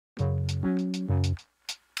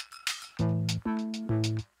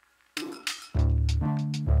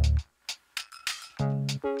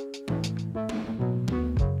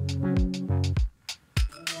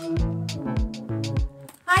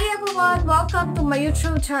everyone, welcome to my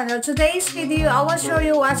YouTube channel. Today's video, I will show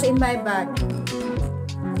you what's in my bag.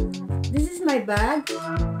 This is my bag.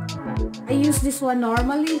 I use this one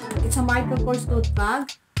normally. It's a microforce tote bag.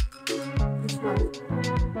 This one.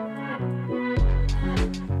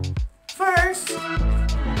 First,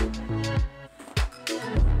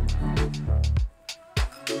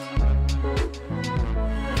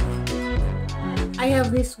 I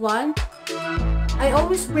have this one. I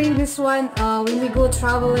always bring this one when we go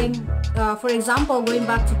traveling, for example, going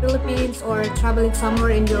back to Philippines or traveling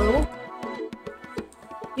somewhere in Europe.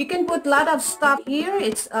 You can put a lot of stuff here.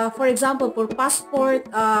 It's, for example, for passport,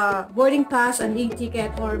 boarding pass, and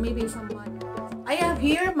e-ticket, or maybe some money. I have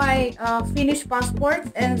here my Finnish passport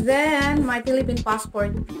and then my Philippine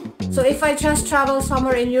passport. So if I just travel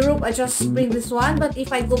somewhere in Europe, I just bring this one. But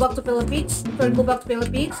if I go back to Philippines,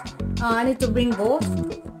 I need to bring both.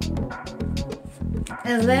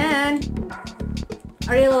 And then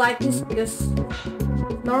I really like this because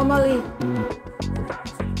normally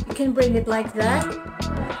you can bring it like that.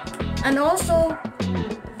 And also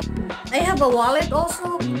I have a wallet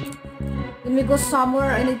also. When we go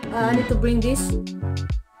somewhere, I need to bring this.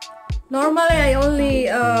 Normally I only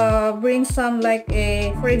bring some, like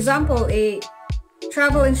a, for example, a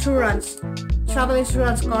travel insurance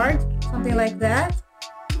card, something like that.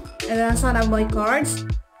 And then some of my cards.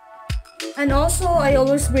 And also, I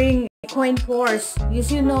always bring coin purse.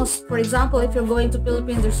 Because you know, for example, if you're going to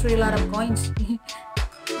Philippines, there's really a lot of coins.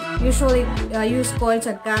 Usually, use coins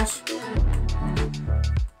and cash.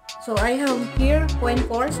 So I have here coin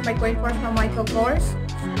purse, my coin purse from Michael Kors.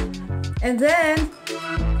 And then,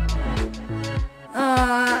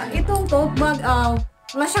 itong tote bag,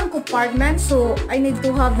 wala siyang compartment, so I need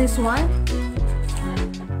to have this one.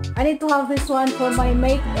 I need to have this one for my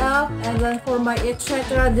makeup and then for my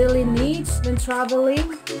etc. daily needs when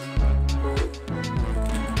traveling.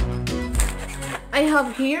 I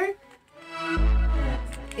have here,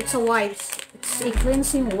 it's a wipes. It's a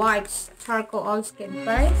cleansing wipes, charcoal all skin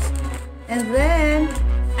price. And then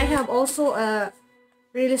I have also a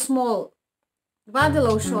really small body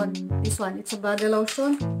lotion. This one, it's a body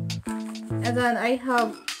lotion. And then I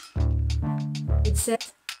have, it's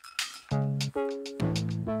set.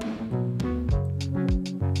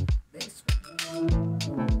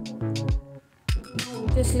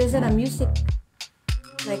 Just listen to music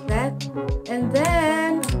like that. And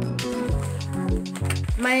then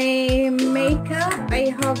my makeup,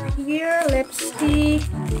 I have here lipstick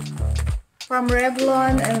from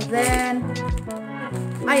Revlon. And then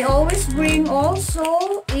I always bring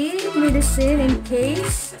also a medicine in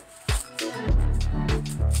case.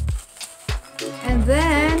 And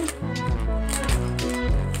then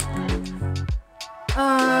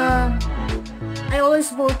I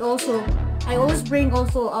always bring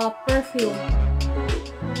also a perfume.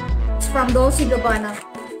 It's from Dolce & Gabbana.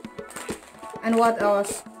 And what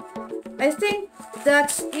else? I think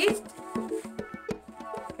that's it.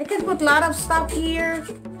 I can put a lot of stuff here,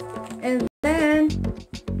 and then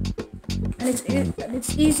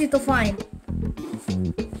it's easy to find.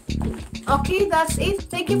 Okay, that's it.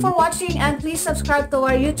 Thank you for watching, and please subscribe to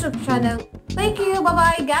our YouTube channel. Thank you. Bye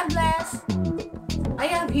bye. God bless. I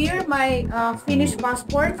have here my Finnish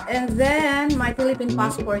passport and then my Philippine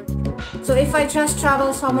passport. So if I just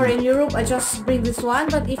travel somewhere in Europe, I just bring this one.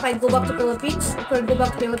 But if I go back to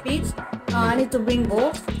Philippines, I need to bring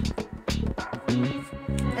both.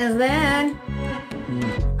 And then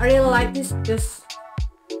I really like this because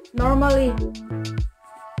normally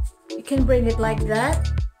you can bring it like that.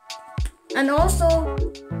 And also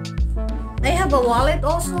I have a wallet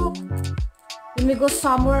also. When we go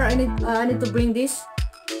somewhere, I need to bring this.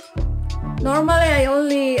 Normally, I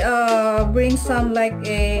only bring some, like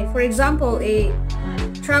a, for example, a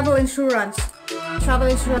travel insurance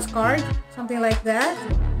card, something like that.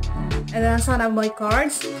 And then some of my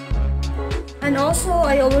cards. And also,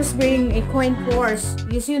 I always bring a coin purse.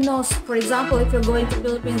 Because you know, for example, if you're going to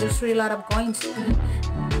Philippines, there's really a lot of coins.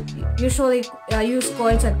 Usually, use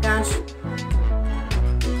coins and cash.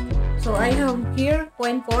 So I have here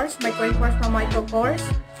coin purse, my coin purse from Michael Kors.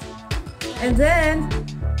 And then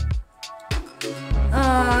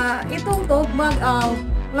itong tote bag,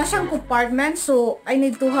 wala siyang compartment, so I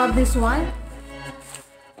need to have this one.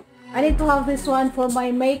 I need to have this one for my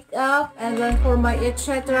makeup and then for my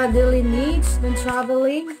etc. daily needs when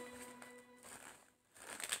traveling.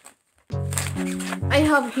 I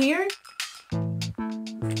have here,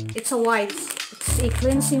 it's a wipes. It's a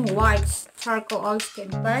cleansing wipes, charcoal all skin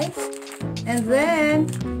price. And then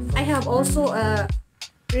I have also a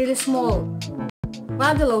really small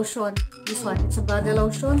body lotion. This one, it's a body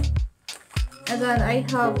lotion. And then I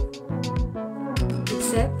have, it's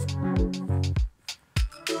set.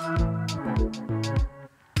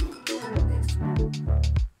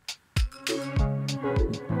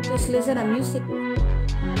 just listen to music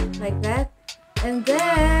like that. And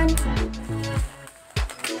then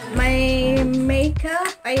my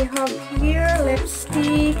makeup, I have here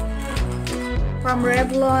lipstick from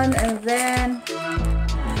Revlon, and then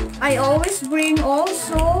I always bring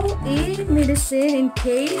also a medicine in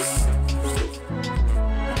case.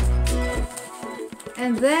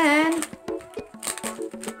 And then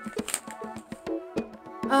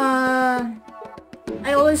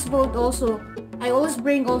I always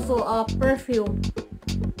bring also a perfume.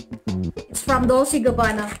 It's from Dolce &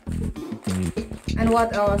 Gabbana. And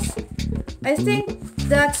what else? I think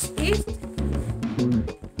that's it.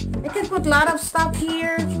 I can put a lot of stuff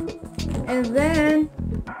here, and then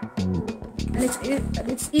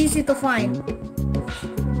it's easy to find.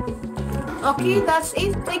 Okay, that's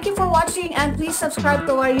it. Thank you for watching, and please subscribe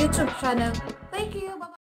to our YouTube channel. Thank you. Bye-bye.